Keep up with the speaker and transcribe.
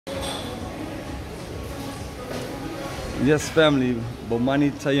Yes, family,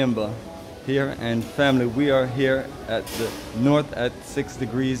 Bomani Tayemba here, and family, we are here at the North at 6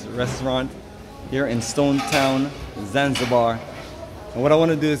 Degrees restaurant here in Stone Town, Zanzibar. And what I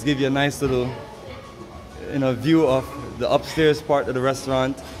want to do is give you a nice little view of the upstairs part of the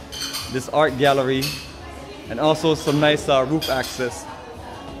restaurant, this art gallery, and also some nice roof access.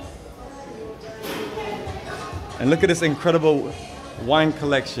 And look at this incredible wine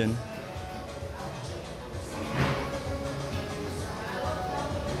collection.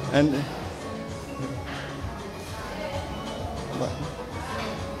 And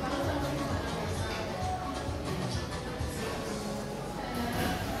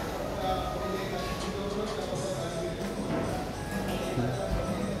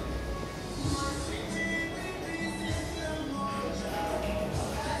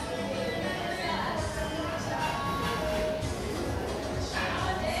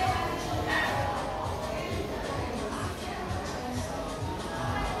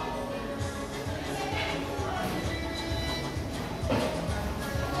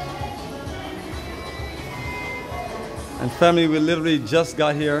family, we literally just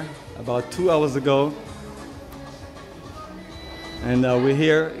got here about 2 hours ago, and we're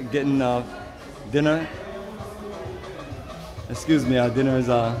here getting dinner. Excuse me, our dinner is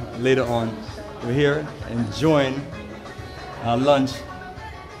later on. We're here enjoying our lunch,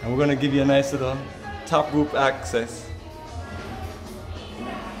 and we're gonna give you a nice little top roof access,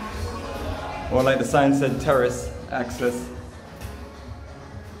 or like the sign said, terrace access.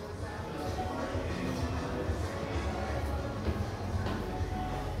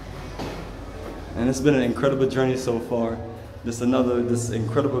 And it's been an incredible journey so far. This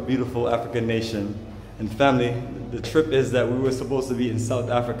incredible, beautiful African nation. And family, the trip is that we were supposed to be in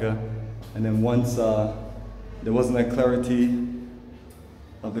South Africa, and then once there wasn't a clarity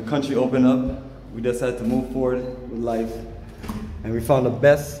of the country open up, we decided to move forward with life. And we found the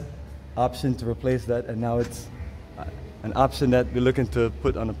best option to replace that, and now it's an option that we're looking to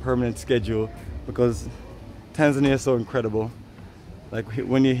put on a permanent schedule, because Tanzania is so incredible. Like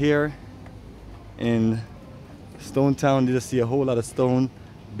when you're here in Stone Town, you just see a whole lot of stone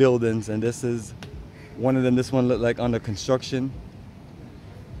buildings, and this is one of them. This one looked like under construction,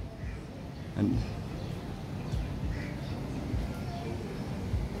 and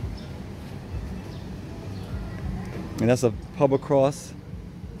that's a pub across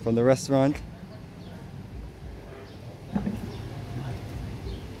from the restaurant.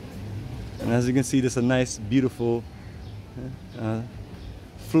 And as you can see, there's a nice, beautiful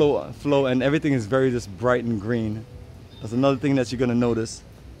flow, and everything is very just bright and green. That's another thing that you're gonna notice.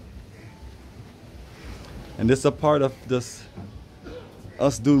 And this is a part of this,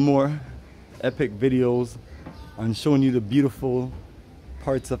 us doing more epic videos on showing you the beautiful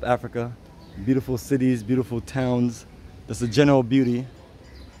parts of Africa, beautiful cities, beautiful towns. That's the general beauty.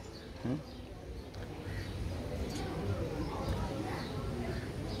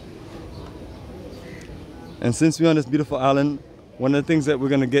 And since we're on this beautiful island, one of the things that we're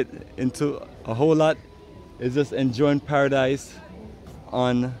gonna get into a whole lot is just enjoying paradise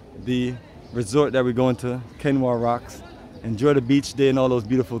on the resort that we're going to, Kenwa Rocks. Enjoy the beach day and all those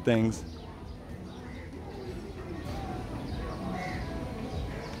beautiful things.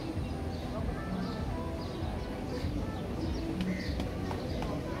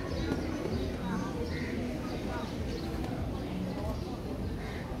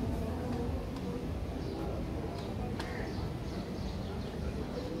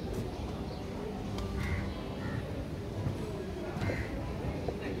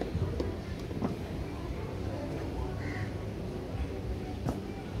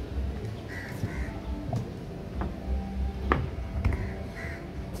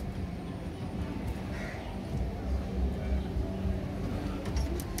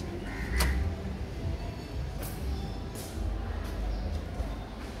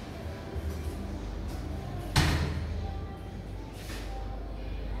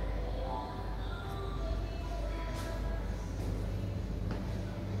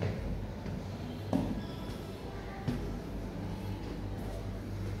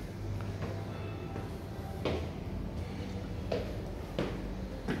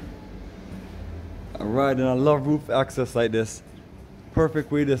 Alright, and I love roof access like this.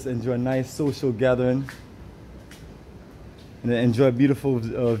 Perfect way to just enjoy a nice social gathering and then enjoy a beautiful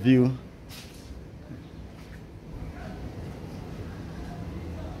view.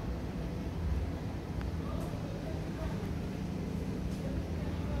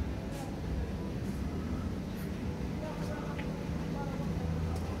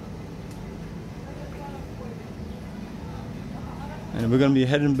 And we're going to be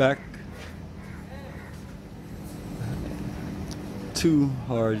heading back to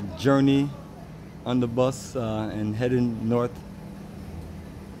our journey on the bus and heading north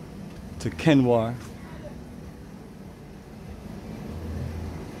to Kenwar.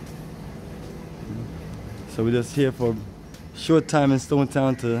 So we're just here for a short time in Stone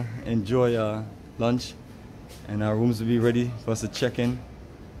Town to enjoy lunch, and our rooms will be ready for us to check in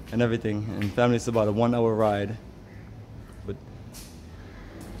and everything. And family, it's about a 1 hour ride. But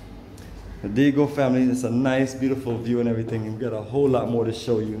there you go, family. It's a nice, beautiful view and everything. We've got a whole lot more to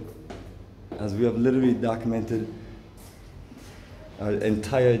show you, as we have literally documented our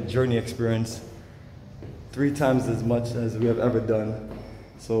entire journey experience 3 times as much as we have ever done.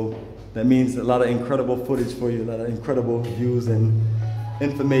 So that means a lot of incredible footage for you, a lot of incredible views and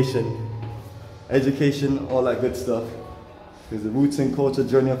information, education, all that good stuff. Because the Roots and Culture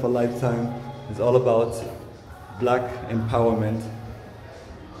Journey of a Lifetime is all about Black empowerment.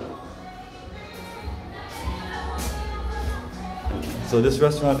 So this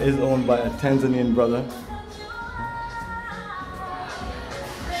restaurant is owned by a Tanzanian brother.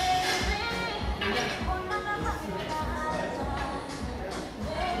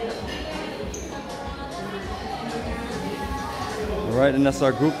 All right, and that's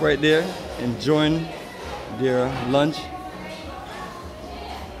our group right there, enjoying their lunch.